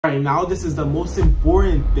right, now this is the most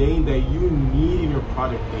important thing that you need in your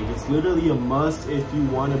product page. It's literally a must if you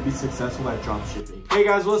want to be successful at dropshipping. Hey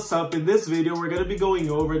guys, what's up? In this video, we're going to be going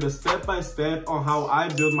over the step-by-step on how I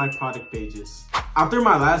build my product pages. After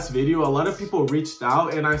my last video, a lot of people reached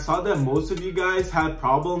out and I saw that most of you guys had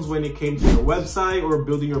problems when it came to your website or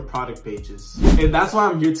building your product pages. And that's why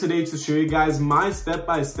I'm here today to show you guys my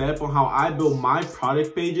step-by-step on how I build my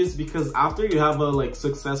product pages, because after you have a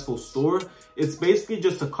successful store, it's basically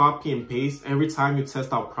just a copy and paste every time you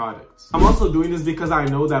test out products. I'm also doing this because I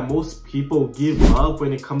know that most people give up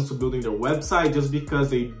when it comes to building their website just because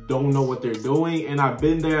they don't know what they're doing. And I've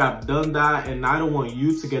been there, I've done that, and I don't want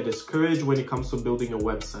you to get discouraged when it comes to building a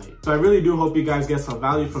website. So I really do hope you guys get some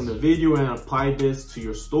value from the video and apply this to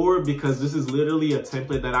your store, because this is literally a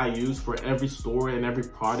template that I use for every store and every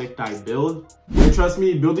product I build. And trust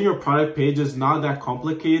me, building your product page is not that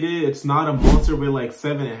complicated. It's not a monster with like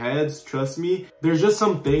 7 heads, trust me. There's just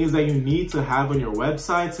some things that you need to have on your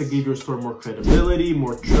website to give your store more credibility,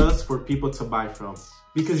 more trust for people to buy from.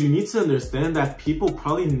 Because you need to understand that people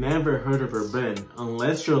probably never heard of your brand.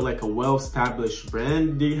 Unless you're like a well-established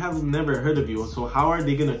brand, they have never heard of you. So how are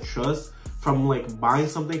they gonna trust from buying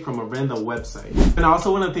something from a random website? And I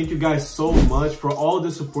also want to thank you guys so much for all the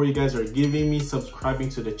support you guys are giving me, subscribing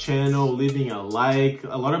to the channel, leaving a like.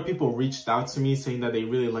 A lot of people reached out to me saying that they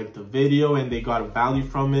really liked the video and they got value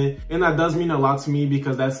from it. And that does mean a lot to me,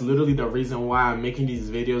 because that's literally the reason why I'm making these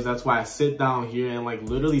videos. That's why I sit down here and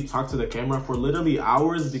literally talk to the camera for literally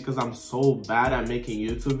hours, because I'm so bad at making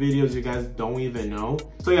YouTube videos, you guys don't even know.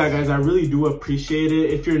 So yeah guys, I really do appreciate it.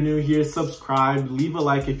 If you're new here, subscribe, leave a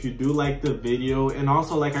like if you do like the video. And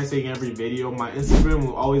also, like I say in every video, my Instagram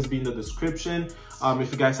will always be in the description. If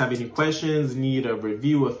you guys have any questions, need a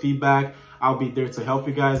review, a feedback, I'll be there to help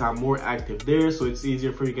you guys. I'm more active there, so it's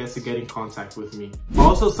easier for you guys to get in contact with me.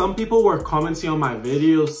 Also, some people were commenting on my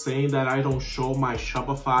videos saying that I don't show my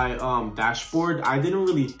Shopify dashboard. I didn't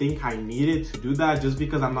really think I needed to do that, just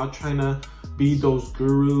because I'm not trying to be those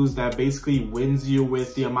gurus that basically wins you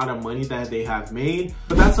with the amount of money that they have made.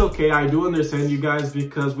 But that's okay. I do understand you guys,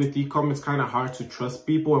 because with e-com it's kind of hard to trust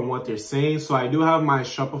people and what they're saying. So I do have my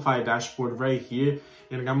Shopify dashboard right here,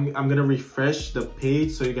 and I'm gonna refresh the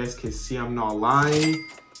page so you guys can see I'm not lying.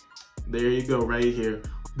 There you go, right here.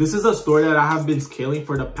 This is a store that I have been scaling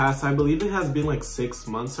for the past, I believe it has been like 6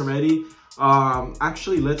 months already.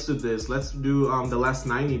 Actually, let's do this. Let's do the last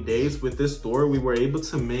 90 days. With this store, we were able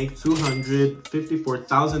to make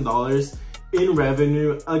 $254,000 in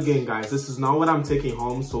revenue. Again guys, this is not what I'm taking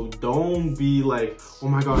home, so don't be like, oh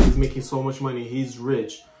my god, he's making so much money, he's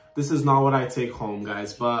rich. This is not what I take home,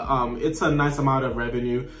 guys, but it's a nice amount of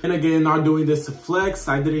revenue. And again, not doing this to flex.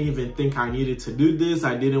 I didn't even think I needed to do this.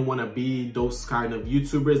 I didn't want to be those kind of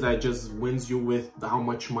YouTubers that just wins you with how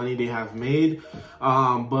much money they have made.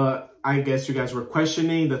 But I guess you guys were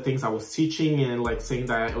questioning the things I was teaching and saying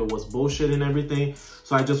that it was bullshit and everything.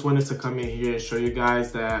 So I just wanted to come in here and show you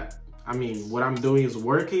guys that, I mean, what I'm doing is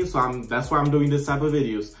working. So that's why I'm doing this type of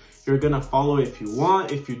videos. You're gonna follow if you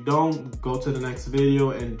want. If you don't, go to the next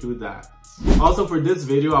video and do that. Also, for this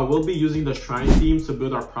video, I will be using the shrine theme to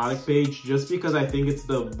build our product page, just because I think it's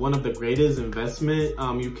one of the greatest investment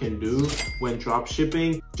you can do when drop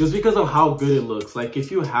shipping, just because of how good it looks.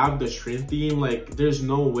 If you have the shrine theme, there's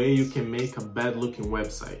no way you can make a bad looking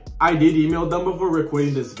website. I did email them before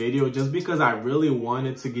recording this video, just because I really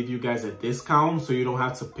wanted to give you guys a discount so you don't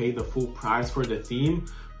have to pay the full price for the theme.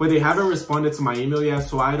 But they haven't responded to my email yet,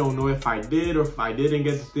 so I don't know if I did or if I didn't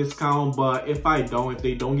get the discount. But if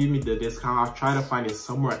they don't give me the discount, I'll try to find it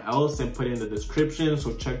somewhere else and put it in the description,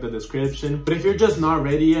 so check the description. But if you're just not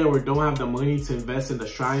ready yet or don't have the money to invest in the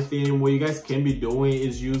shrine theme, what you guys can be doing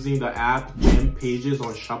is using the app Gem Pages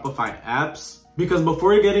on Shopify apps. Because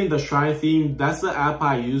before getting the shrine theme, that's the app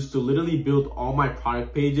I use to literally build all my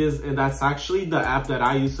product pages. And that's actually the app that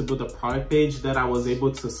I used to build the product page that I was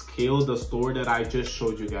able to scale the store that I just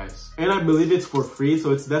showed you guys. And I believe it's for free,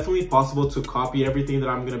 so it's definitely possible to copy everything that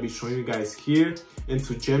I'm going to be showing you guys here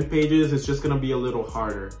into Gem Pages. It's just going to be a little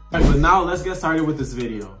harder. All right, but now let's get started with this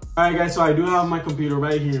video. All right guys, so I do have my computer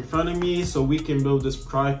right here in front of me, so we can build this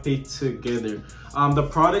product page together. The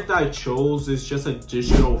product I chose is just a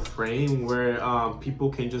digital frame where people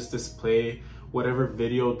can just display whatever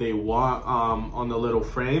video they want on the little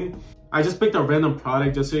frame. I just picked a random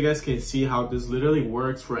product just so you guys can see how this literally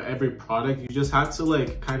works for every product. You just have to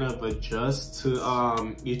kind of adjust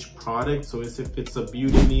to each product. So if it's a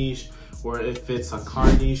beauty niche or if it's a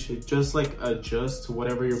car niche, it just adjust to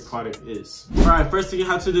whatever your product is. All right, first thing you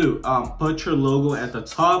have to do, put your logo at the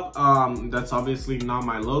top. That's obviously not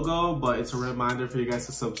my logo, but it's a reminder for you guys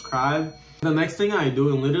to subscribe. The next thing I do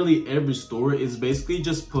in literally every store is basically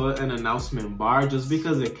just put an announcement bar, just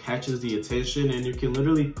because it catches the attention, and you can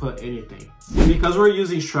literally put anything. Because we're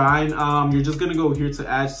using Shrine, you're just gonna go here to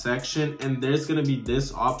add section, and there's gonna be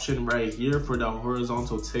this option right here for the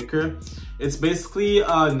horizontal ticker. It's basically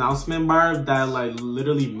an announcement bar that like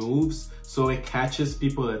literally moves, so it catches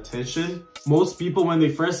people's attention. Most people, when they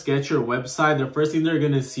first get your website, the first thing they're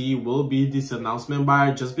gonna see will be this announcement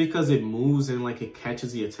bar, just because it moves and like it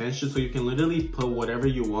catches the attention. So you can literally put whatever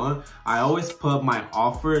you want. I always put my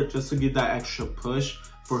offer just to give that extra push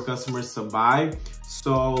for customers to buy.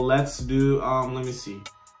 So let's do, let me see.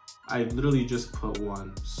 I literally just put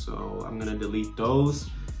one. So I'm gonna delete those.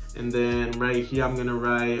 And then right here, I'm gonna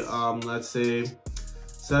write, let's say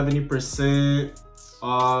 70%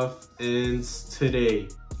 off ends today.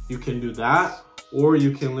 You can do that, or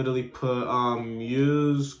you can literally put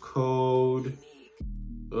use code.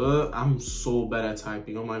 I'm so bad at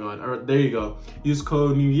typing, oh my god. All right, there you go. Use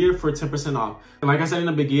code New Year for 10% off. And like I said in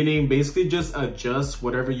the beginning, basically just adjust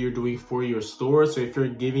whatever you're doing for your store. So if you're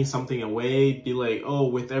giving something away, be like, oh,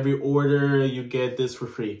 with every order you get this for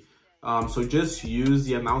free. So just use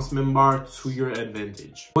the announcement bar to your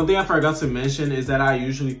advantage. One thing I forgot to mention is that I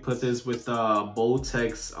usually put this with the bold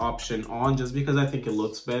text option on, just because I think it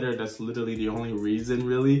looks better. That's literally the only reason,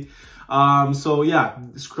 really. So yeah,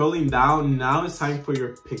 scrolling down, now it's time for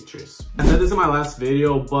your pictures. I said this in my last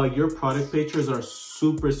video, but your product pictures are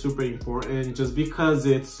super important, just because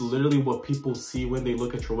it's literally what people see when they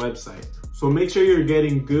look at your website. So make sure you're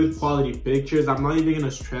getting good quality pictures. I'm not even gonna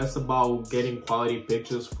stress about getting quality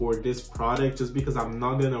pictures for this product, just because I'm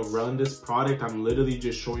not gonna run this product. I'm literally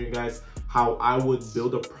just showing you guys how I would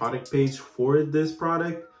build a product page for this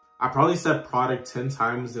product. I probably said product 10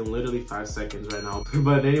 times in literally 5 seconds right now.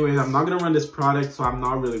 But anyways, I'm not gonna run this product, so I'm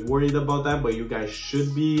not really worried about that, but you guys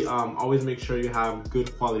should be. Always make sure you have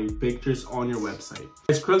good quality pictures on your website.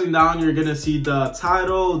 Scrolling down, you're gonna see the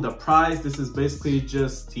title, the price. This is basically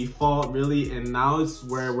just default, really. And now it's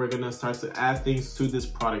where we're gonna start to add things to this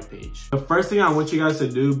product page. The first thing I want you guys to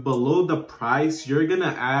do, below the price, you're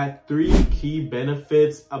gonna add 3 key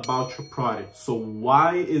benefits about your product. So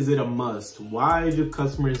why is it a must? Why do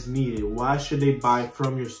customers need it? Why should they buy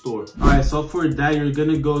from your store? All right, so for that, you're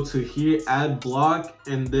gonna go to here, add block,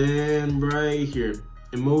 and then right here,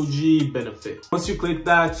 emoji benefit. Once you click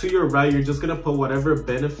that, to your right, you're just gonna put whatever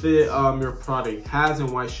benefit your product has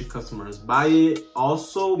and why should customers buy it.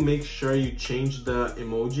 Also, make sure you change the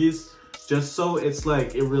emojis, just so it's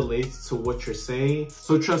like it relates to what you're saying.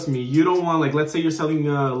 So trust me, you don't want, like, let's say you're selling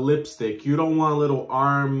a lipstick, you don't want a little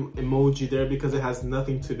arm emoji there, because it has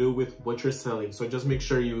nothing to do with what you're selling. So just make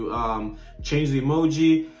sure you change the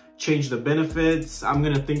emoji, change the benefits. I'm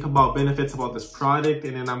gonna think about benefits about this product,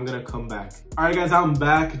 and then I'm gonna come back. All right guys, I'm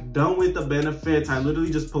back, done with the benefits. I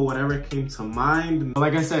literally just put whatever came to mind.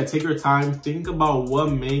 Like I said, take your time, think about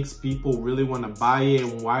what makes people really wanna buy it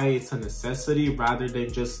and why it's a necessity, rather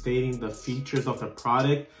than just stating the features of the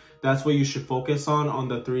product. That's what you should focus on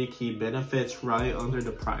the 3 key benefits right under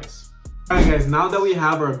the price. Alright guys, now that we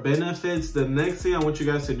have our benefits, the next thing I want you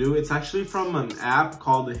guys to do, it's actually from an app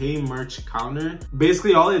called Hey Merch Counter.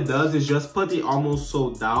 Basically all it does is just put the almost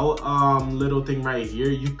sold out little thing right here.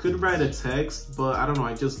 You could write a text, but I don't know,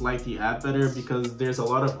 I just like the app better because there's a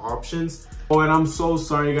lot of options. Oh, and I'm so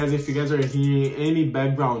sorry guys if you guys are hearing any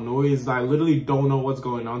background noise. I literally don't know what's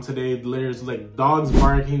going on today. There's like dogs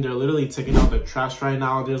barking, they're literally taking out the trash right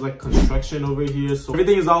now. There's like construction over here, so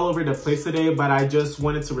everything is all over the place today. But I just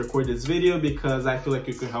wanted to record this video because I feel like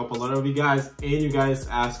it could help a lot of you guys, and you guys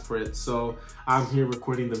asked for it, so I'm here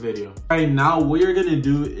recording the video. All right, now what you're gonna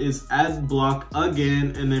do is add block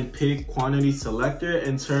again, and then pick quantity selector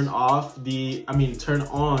and turn on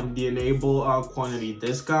the enable quantity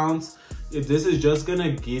discounts. If this is just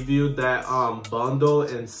gonna give you that bundle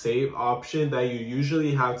and save option that you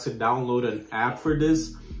usually have to download an app for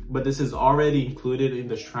this, but this is already included in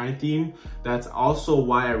the Shrine theme. That's also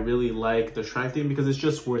why I really like the Shrine theme, because it's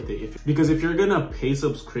just worth it. Because if you're gonna pay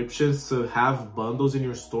subscriptions to have bundles in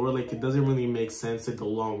your store, like, it doesn't really make sense in the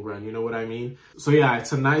long run, you know what I mean? So yeah,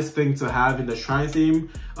 it's a nice thing to have in the Shrine theme.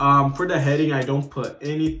 For the heading, I don't put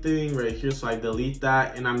anything right here, so I delete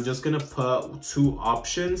that, and I'm just gonna put 2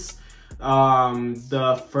 options.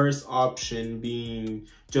 The first option being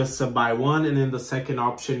just to buy 1, and then the second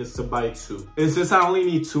option is to buy 2. And since I only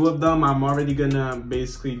need 2 of them, I'm already gonna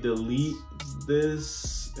basically delete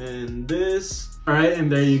this and this. All right, and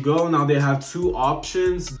there you go. Now they have 2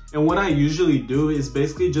 options. And what I usually do is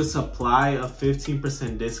basically just apply a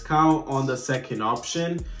 15% discount on the second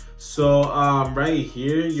option. So right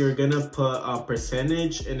here, you're gonna put a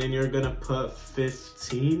percentage, and then you're gonna put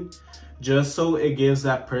 15. just so it gives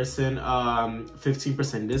that person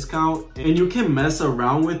 15% discount. And you can mess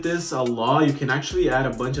around with this a lot. You can actually add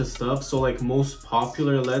a bunch of stuff. So like most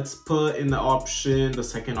popular, let's put in the option, the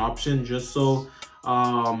second option, just so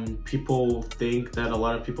people think that a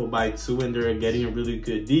lot of people buy 2 and they're getting a really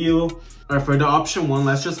good deal. All right, for the option 1,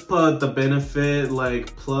 let's just put the benefit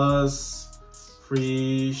like plus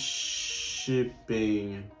free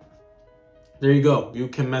shipping. There you go. You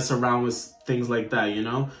can mess around with things like that, you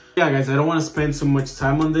know? Yeah, guys, I don't want to spend too much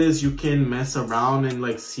time on this. You can mess around and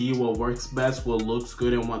like see what works best, what looks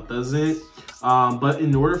good and what doesn't. But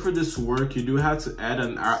in order for this to work, you do have to add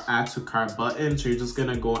an add to cart button. So you're just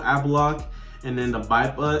gonna go ad block and then the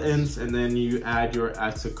buy buttons, and then you add your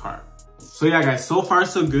add to cart. So yeah, guys, so far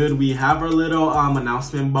so good. We have our little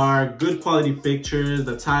announcement bar, good quality pictures,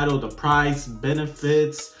 the title, the price,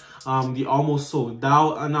 benefits, the almost sold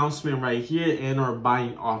out announcement right here, and our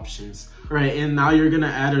buying options. All right, and now you're gonna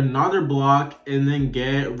add another block and then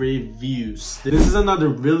get reviews. This is another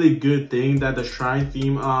really good thing that the Shrine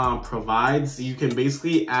theme provides. You can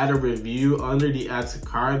basically add a review under the add to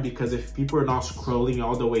cart, because if people are not scrolling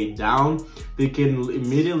all the way down, they can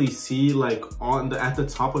immediately see like at the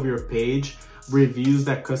top of your page reviews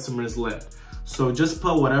that customers left. So just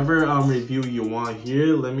put whatever review you want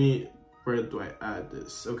here. Where do I add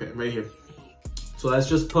this? Okay, right here. So let's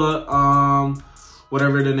just put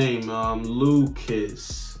whatever the name,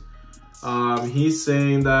 Lucas. He's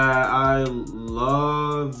saying that I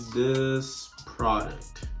love this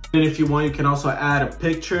product. And if you want, you can also add a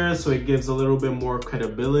picture, so it gives a little bit more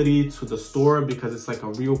credibility to the store, because it's like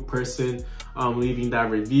a real person leaving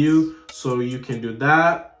that review. So you can do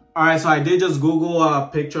that. All right, so I did just Google a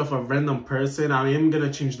picture of a random person. I am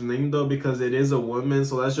gonna change the name though, because it is a woman.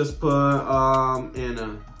 So let's just put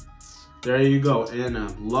Anna. There you go,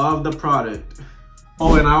 Anna. Love the product.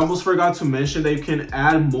 Oh, and I almost forgot to mention that you can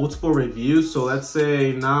add multiple reviews. So let's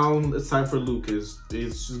say now it's time for Lucas.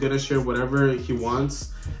 He's just gonna share whatever he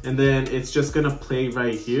wants, and then it's just gonna play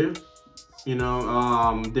right here, you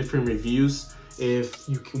know, different reviews if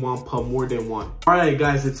you want to put more than one. All right,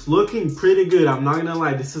 guys, it's looking pretty good. I'm not gonna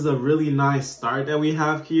lie, this is a really nice start that we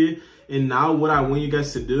have here. And now what I want you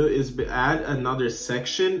guys to do is add another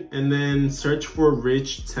section and then search for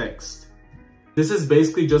rich text. This is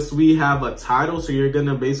basically just, we have a title, so you're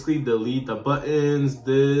gonna basically delete the buttons,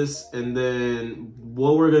 this, and then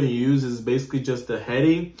what we're gonna use is basically just the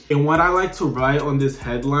heading. And what I like to write on this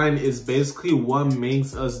headline is basically what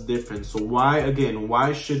makes us different. So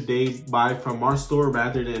why should they buy from our store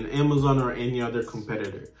rather than Amazon or any other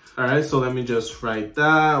competitor? All right, so let me just write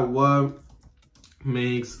that. What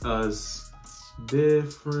makes us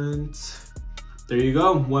different? There you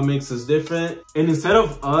go, what makes us different. And instead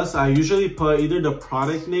of us, I usually put either the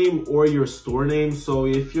product name or your store name. So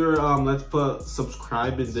if you're, let's put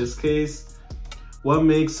subscribe in this case. What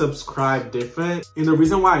makes subscribe different? And the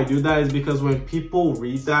reason why I do that is because when people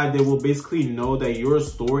read that, they will basically know that your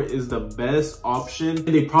store is the best option. And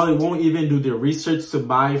they probably won't even do their research to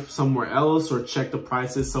buy somewhere else or check the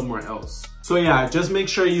prices somewhere else. So yeah, just make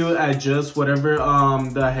sure you adjust whatever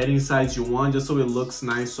the heading size you want, just so it looks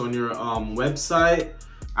nice on your website.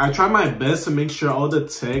 I try my best to make sure all the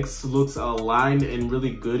text looks aligned and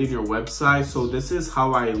really good in your website. So this is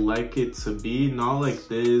how I like it to be, not like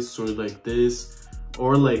this or like this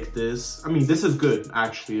or like this. I mean, this is good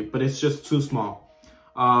actually, but it's just too small.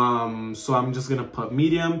 So I'm just gonna put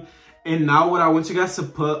medium. And now what I want you guys to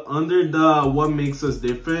put under the what makes us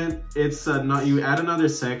different, it's you add another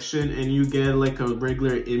section and you get like a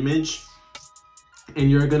regular image, and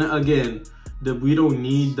you're gonna, again, we don't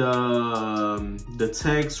need the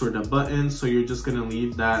text or the button, so you're just gonna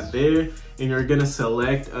leave that there, and you're gonna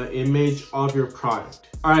select an image of your product.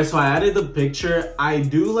 All right, so I added the picture. I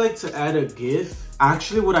do like to add a GIF.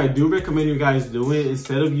 Actually, what I do recommend you guys doing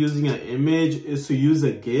instead of using an image is to use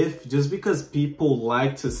a GIF, just because people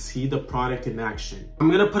like to see the product in action.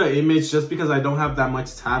 I'm gonna put an image just because I don't have that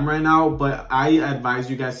much time right now, but I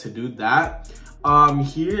advise you guys to do that.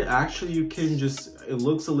 Here, actually, you can just, it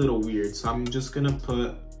looks a little weird, so I'm just gonna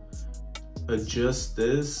put adjust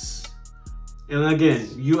this. And again,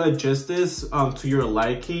 you adjust this to your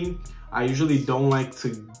liking. I usually don't like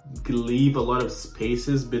to leave a lot of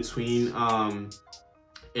spaces between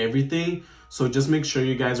everything, so just make sure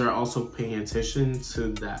you guys are also paying attention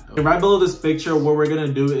to that. Okay, right below this picture, what we're gonna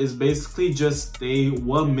do is basically just state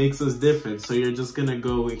what makes us different. So you're just gonna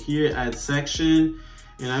go here, add section,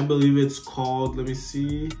 and I believe it's called, let me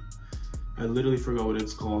see, I literally forgot what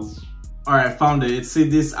it's called. All right, found it. It's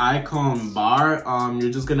this icon bar.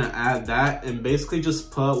 You're just gonna add that and basically just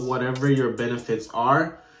put whatever your benefits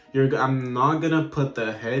are. I'm not gonna put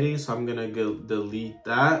the heading, so I'm gonna delete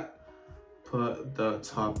that. put the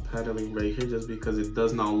top padding right here just because it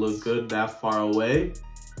does not look good that far away.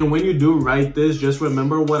 And when you do write this, just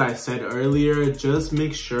remember what I said earlier. Just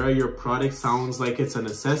make sure your product sounds like it's a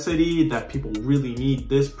necessity, that people really need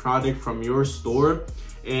this product from your store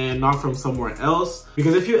and not from somewhere else.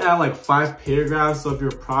 Because if you add like 5 paragraphs of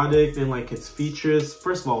your product and like its features,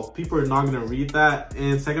 first of all, people are not gonna read that,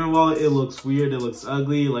 and second of all, it looks weird, it looks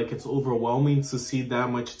ugly, like it's overwhelming to see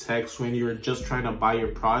that much text when you're just trying to buy your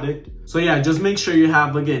product. So yeah, just make sure you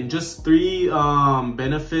have, again, just 3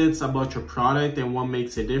 benefits about your product and what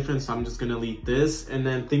makes it different. So I'm just gonna leave this and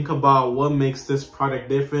then think about what makes this product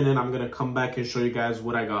different, and I'm gonna come back and show you guys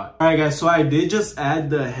what I got. All right guys, so I did just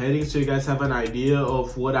add the heading so you guys have an idea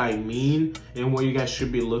of what I mean and what you guys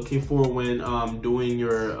should be looking for when doing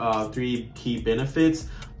your 3 key benefits.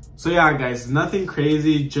 So yeah guys, nothing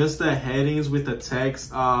crazy, just the headings with the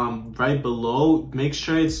text right below. Make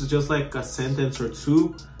sure it's just like a sentence or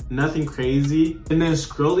 2, nothing crazy. And then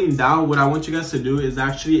scrolling down, what I want you guys to do is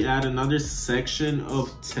actually add another section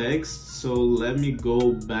of text. So let me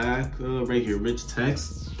go back right here, rich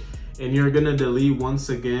text, and you're gonna delete once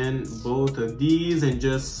again both of these and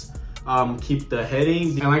just keep the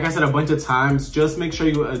heading. And like I said a bunch of times, just make sure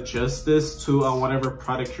you adjust this to whatever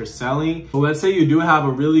product you're selling. So let's say you do have a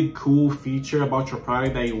really cool feature about your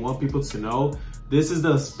product that you want people to know. This is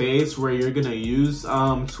the space where you're gonna use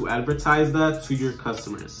to advertise that to your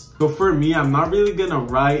customers. So for me, I'm not really gonna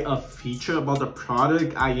write a feature about the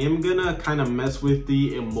product. I am gonna kind of mess with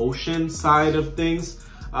the emotion side of things.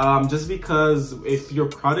 Just because if your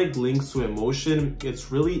product links to emotion,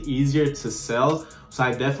 it's really easier to sell. So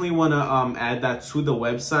I definitely want to add that to the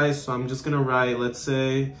website. So I'm just gonna write, let's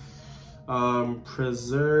say,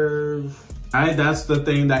 preserve. All right, that's the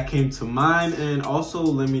thing that came to mind. And also,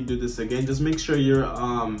 let me do this again. Just make sure you're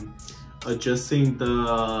adjusting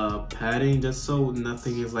the padding just so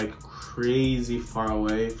nothing is like crazy far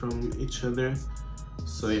away from each other.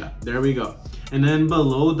 So yeah, there we go. And then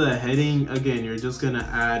below the heading, again, you're just gonna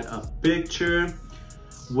add a picture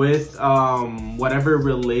with whatever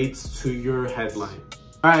relates to your headline.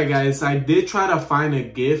 All right guys, I did try to find a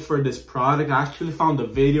GIF for this product. I actually found a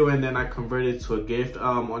video and then I converted it to a GIF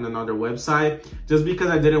on another website, just because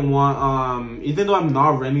I didn't want, even though I'm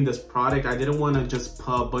not running this product, I didn't want to just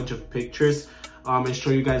put a bunch of pictures and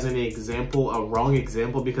show you guys any example, a wrong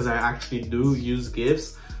example, because I actually do use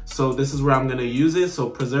GIFs. So this is where I'm gonna use it. So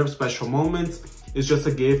preserve special moments is just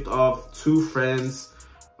a gift of 2 friends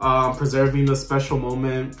preserving a special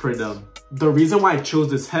moment for them. The reason why I chose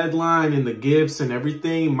this headline and the gifts and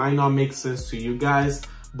everything might not make sense to you guys,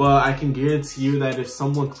 but I can guarantee you that if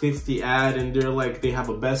someone clicks the ad and they're like, they have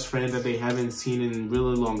a best friend that they haven't seen in a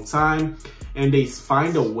really long time, and they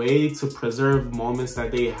find a way to preserve moments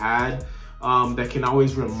that they had that can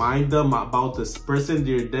always remind them about this person,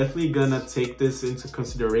 they're definitely gonna take this into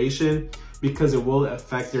consideration because it will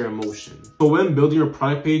affect their emotion. So when building your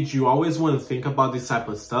product page, you always want to think about this type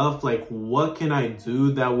of stuff, like what can I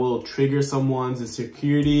do that will trigger someone's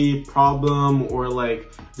insecurity problem or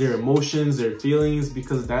like their emotions, their feelings,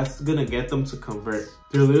 because that's gonna get them to convert.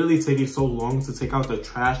 They're literally taking so long to take out the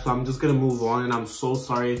trash, so I'm just gonna move on, and I'm so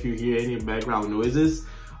sorry if you hear any background noises.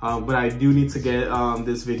 But I do need to get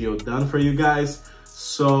this video done for you guys.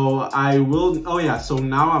 So I will, oh yeah, so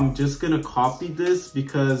now I'm just gonna copy this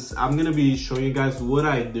because I'm gonna be showing you guys what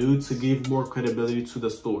I do to give more credibility to the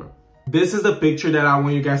store. This is the picture that I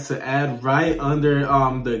want you guys to add right under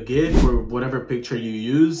the GIF or whatever picture you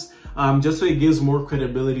use, just so it gives more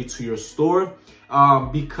credibility to your store.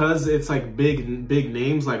 Because it's like big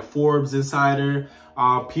names like Forbes, Insider,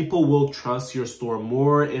 people will trust your store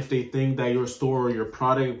more if they think that your store or your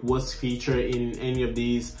product was featured in any of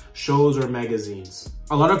these shows or magazines.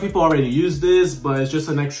 A lot of people already use this, but it's just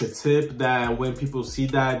an extra tip that when people see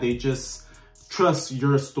that, they just trust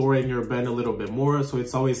your store and your brand a little bit more. So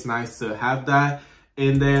it's always nice to have that.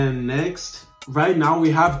 And then next, right now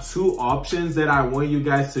we have 2 options that I want you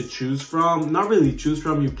guys to choose from. Not really choose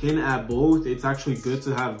from, you can add both. It's actually good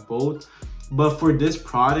to have both. But for this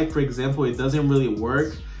product, for example, it doesn't really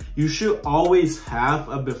work. You should always have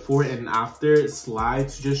a before and after slide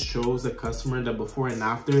to just shows the customer the before and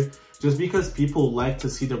after, just because people like to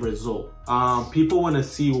see the result. People want to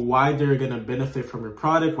see why they're going to benefit from your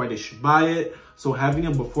product, why they should buy it. So having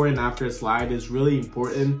a before and after slide is really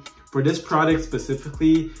important. For this product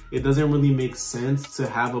specifically, it doesn't really make sense to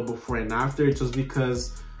have a before and after just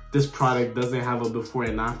because this product doesn't have a before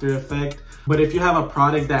and after effect. But if you have a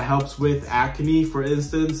product that helps with acne, for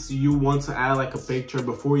instance, you want to add like a picture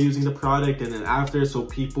before using the product and then after, so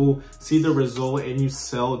people see the result and you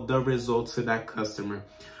sell the result to that customer.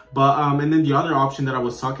 But and then the other option that I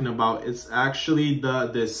was talking about, it's actually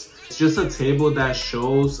it's just a table that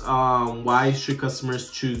shows why should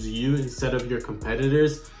customers choose you instead of your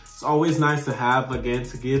competitors. It's always nice to have, again,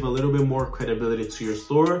 to give a little bit more credibility to your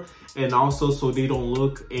store, and also so they don't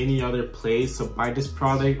look any other place to buy this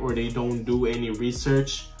product or they don't do any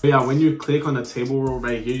research. But yeah, when you click on the table row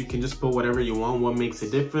right here, you can just put whatever you want, what makes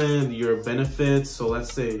it different, your benefits. So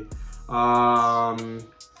let's say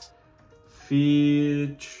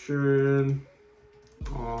featured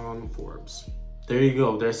on Forbes. There you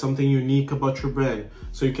go. There's something unique about your brand.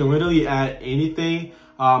 So you can literally add anything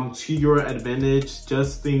to your advantage,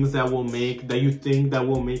 just things that you think that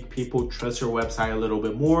will make people trust your website a little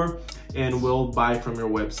bit more and will buy from your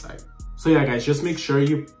website. So yeah, guys, just make sure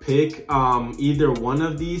you pick either one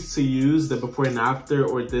of these to use, the before and after,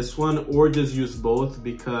 or this one, or just use both,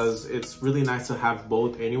 because it's really nice to have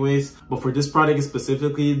both anyways. But for this product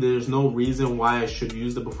specifically, there's no reason why I should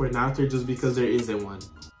use the before and after, just because there isn't one.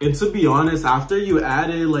 And to be honest, after you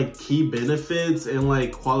added like key benefits and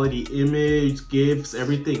like quality image, GIFs,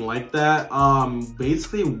 everything like that,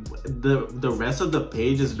 basically the rest of the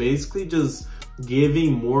page is basically just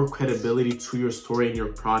giving more credibility to your store and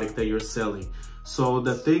your product that you're selling. So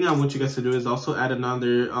the thing I want you guys to do is also add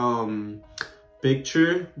another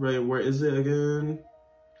picture. Right, where is it again?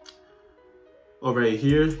 Oh, right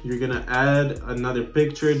here. You're gonna add another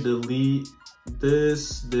picture, delete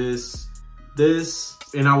this,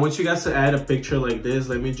 and I want you guys to add a picture like this.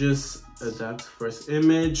 Let me just adapt first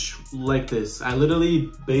image like this. I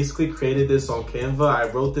literally basically created this on Canva. I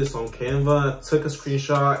wrote this on Canva, took a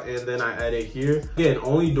screenshot, and then I added here. Again,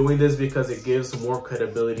 only doing this because it gives more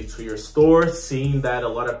credibility to your store, seeing that a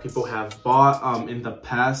lot of people have bought in the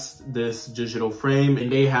past this digital frame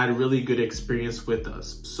and they had really good experience with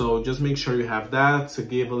us. So just make sure you have that to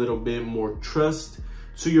give a little bit more trust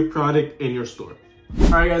to your product and your store.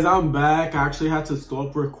 All right, guys, I'm back. I actually had to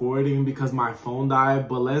stop recording because my phone died,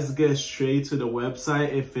 but let's get straight to the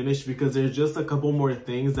website and finish, because there's just a couple more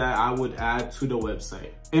things that I would add to the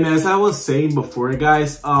website. And as I was saying before,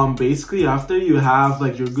 guys, basically after you have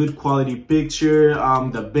like your good quality picture,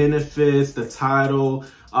 the benefits, the title,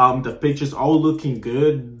 the pictures all looking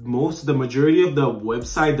good, the majority of the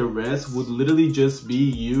website, the rest would literally just be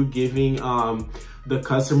you giving the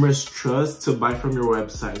customers trust to buy from your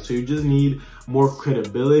website. So you just need more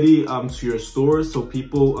credibility to your store, so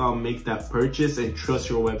people make that purchase and trust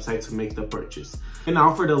your website to make the purchase. And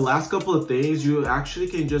now for the last couple of things, you actually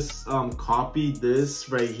can just copy this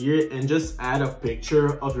right here and just add a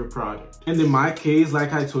picture of your product. And in my case,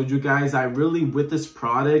 like I told you guys, I really, with this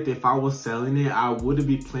product, if I was selling it, I would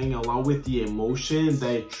be playing a lot with the emotion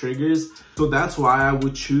that it triggers. So that's why I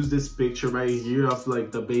would choose this picture right here of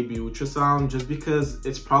like the baby ultrasound, just because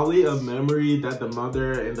it's probably a memory that the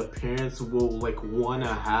mother and the parents will like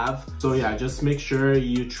wanna have. So yeah, just make sure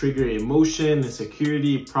you trigger emotion,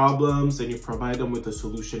 insecurity, problems, and you provide them with a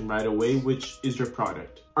solution right away, which is your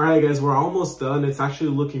product. All right, guys, we're almost done. It's actually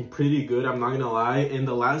looking pretty good, I'm not gonna lie. And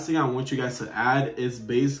the last thing I want you guys to add is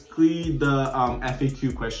basically the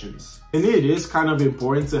FAQ questions. And it is kind of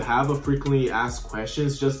important to have a frequently asked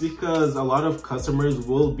questions, just because a lot of customers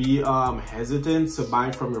will be hesitant to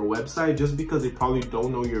buy from your website just because they probably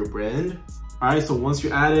don't know your brand. All right, so once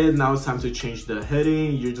you add it, now it's time to change the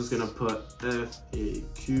heading. You're just gonna put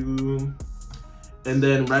FAQ, and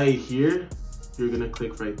then right here, you're gonna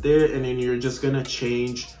click right there, and then you're just gonna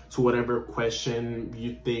change to whatever question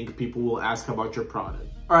you think people will ask about your product.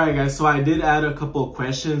 All right, guys, so I did add a couple of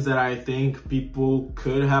questions that I think people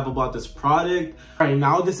could have about this product. All right,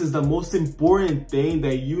 now this is the most important thing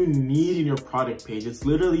that you need in your product page. It's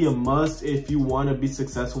literally a must if you want to be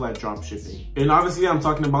successful at dropshipping. And obviously I'm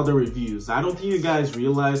talking about the reviews. I don't think you guys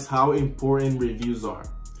realize how important reviews are.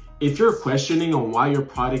 If you're questioning on why your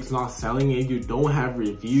product's not selling and you don't have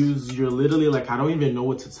reviews, you're literally like, I don't even know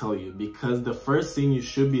what to tell you, because the first thing you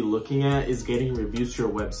should be looking at is getting reviews to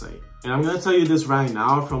your website. And I'm gonna tell you this right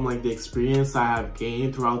now from like the experience I have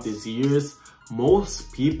gained throughout these years.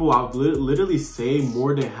 Most people, I would literally say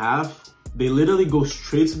more than half, they literally go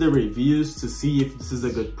straight to the reviews to see if this is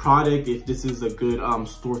a good product, if this is a good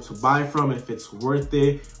store to buy from, if it's worth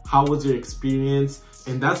it, how was your experience.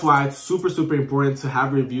 And that's why it's super, super important to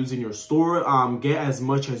have reviews in your store. Get as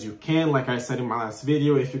much as you can. Like I said in my last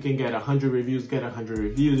video, if you can get 100 reviews, get 100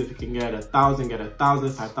 reviews. If you can get 1,000, get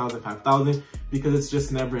 1,000, 5,000, 5,000, because it's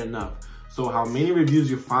just never enough. So how many reviews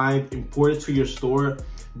you find important to your store,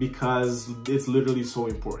 because it's literally so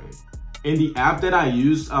important. And the app that I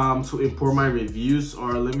use to import my reviews,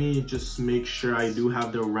 or let me just make sure I do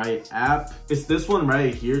have the right app. It's this one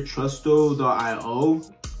right here, Trusto.io.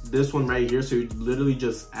 This one right here. So you literally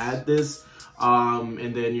just add this.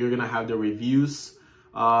 and then you're gonna have the reviews.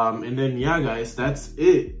 And then yeah, guys, that's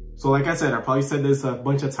it. So like I said, I probably said this a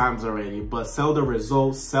bunch of times already, but sell the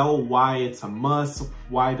results, sell why it's a must,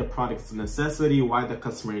 why the product's a necessity, why the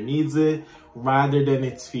customer needs it, rather than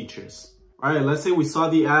its features. All right, let's say we saw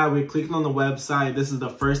the ad, we clicked on the website. This is the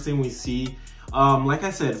first thing we see. Like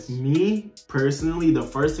I said, me personally, the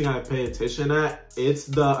first thing I pay attention at, it's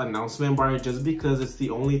the announcement bar, just because it's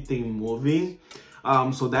the only thing moving.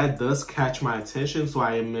 So that does catch my attention. So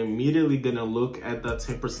I am immediately gonna look at the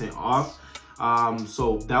 10% off.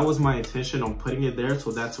 So that was my intention on putting it there.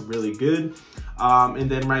 So that's really good. And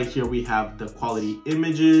then right here, we have the quality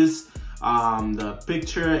images, the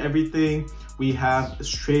picture, everything. We have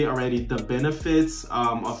straight already the benefits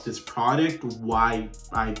of this product, why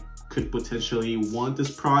I could potentially want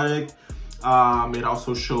this product. It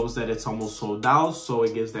also shows that it's almost sold out, so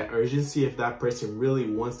it gives that urgency. If that person really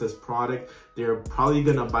wants this product, they're probably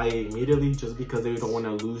gonna buy it immediately, just because they don't want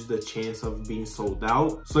to lose the chance of being sold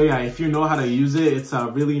out. So yeah, if you know how to use it, it's a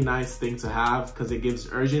really nice thing to have because it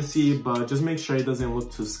gives urgency, but just make sure it doesn't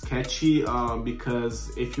look too sketchy,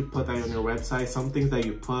 because if you put that on your website, some things that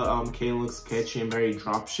you put can look sketchy and very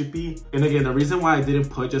dropshippy. And again, the reason why I didn't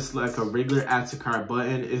put just like a regular add to cart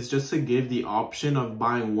button is just to give the option of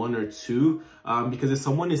buying one or two. Because if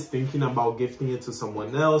someone is thinking about gifting it to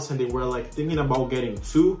someone else and they were like thinking about getting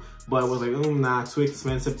two, but it was like, oh, nah, too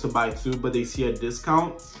expensive to buy two, but they see a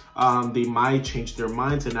discount, they might change their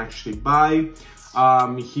minds and actually buy.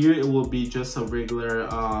 Here it will be just a regular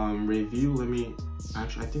review. Let me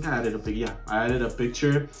actually, I think I added a I added a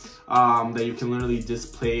picture that you can literally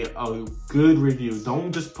display a good review.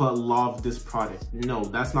 Don't just put love this product. No,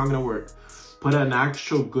 that's not gonna work. Put an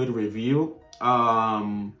actual good review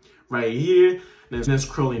right here. And then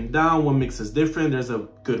scrolling down, what makes us different? There's a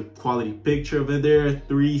good quality picture over there.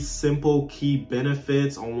 3 simple key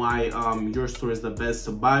benefits on why your store is the best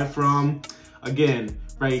to buy from. Again,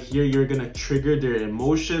 right here, you're gonna trigger their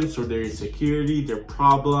emotions or their insecurity, their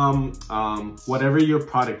problem, whatever your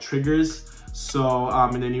product triggers. So,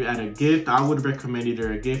 and then you add a gift. I would recommend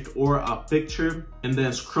either a gift or a picture. And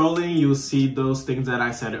then scrolling, you'll see those things that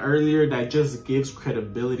I said earlier that just gives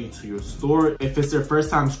credibility to your store. If it's their first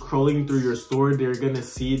time scrolling through your store, they're gonna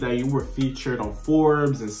see that you were featured on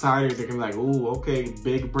Forbes, Insider. They're gonna be like, oh, okay,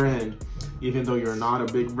 big brand, even though you're not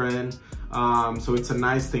a big brand. So it's a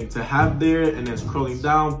nice thing to have there. And then scrolling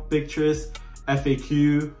down, pictures,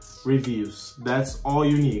 FAQ, reviews. That's all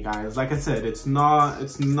you need, guys. Like I said, it's not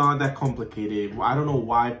that complicated. I don't know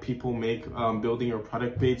why people make building your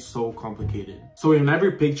product page so complicated. So in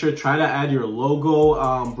every picture, try to add your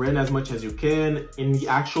logo, brand as much as you can. In the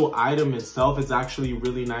actual item itself, it's actually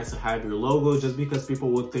really nice to have your logo, just because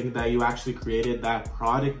people would think that you actually created that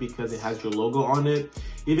product because it has your logo on it.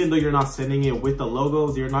 Even though you're not sending it with the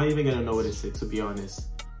logo, they're not even gonna notice it, to be honest.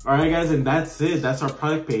 All right, guys, and that's it. That's our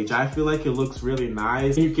product page. I feel like it looks really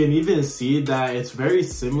nice. You can even see that it's very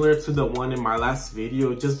similar to the one in my last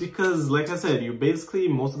video, just because, like I said, you basically,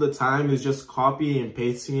 most of the time is just copying and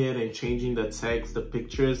pasting it and changing the text, the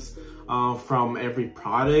pictures from every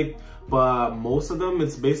product. But most of them,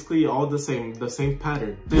 it's basically all the same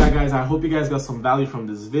pattern. So yeah, guys, I hope you guys got some value from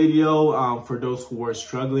this video. For those who are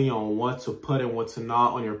struggling on what to put and what to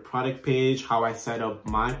not on your product page, how I set up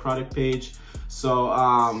my product page. So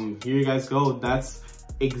here you guys go. That's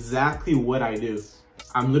exactly what I do.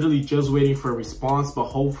 I'm literally just waiting for a response, but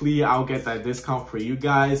hopefully I'll get that discount for you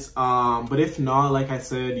guys. But if not, like I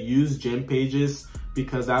said, use Gem Pages,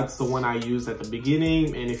 because that's the one I used at the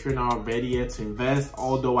beginning. And if you're not ready yet to invest,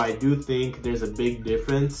 although I do think there's a big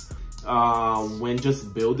difference when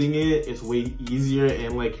just building it, it's way easier,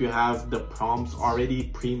 and like you have the prompts already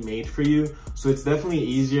pre-made for you, so it's definitely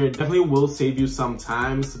easier. Definitely will save you some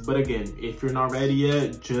times, but again, if you're not ready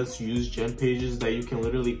yet, just use Gem Pages that you can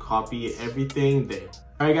literally copy everything there.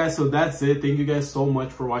 All right, guys, so that's it. Thank you guys so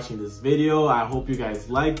much for watching this video. I hope you guys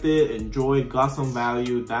liked it, enjoyed, got some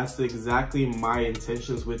value. That's exactly my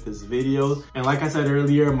intentions with this video. And like I said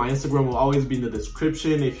earlier, my Instagram will always be in the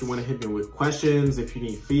description if you want to hit me with questions, if you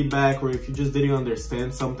need feedback, or if you just didn't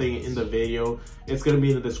understand something in the video, it's going to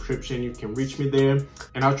be in the description. You can reach me there,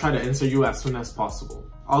 and I'll try to answer you as soon as possible.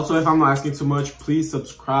 Also, if I'm not asking too much, please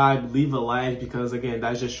subscribe, leave a like, because again,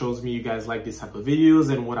 that just shows me you guys like this type of videos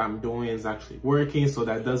and what I'm doing is actually working. So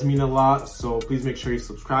that does mean a lot. So please make sure you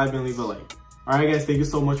subscribe and leave a like. All right, guys, thank you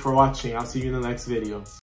so much for watching. I'll see you in the next video.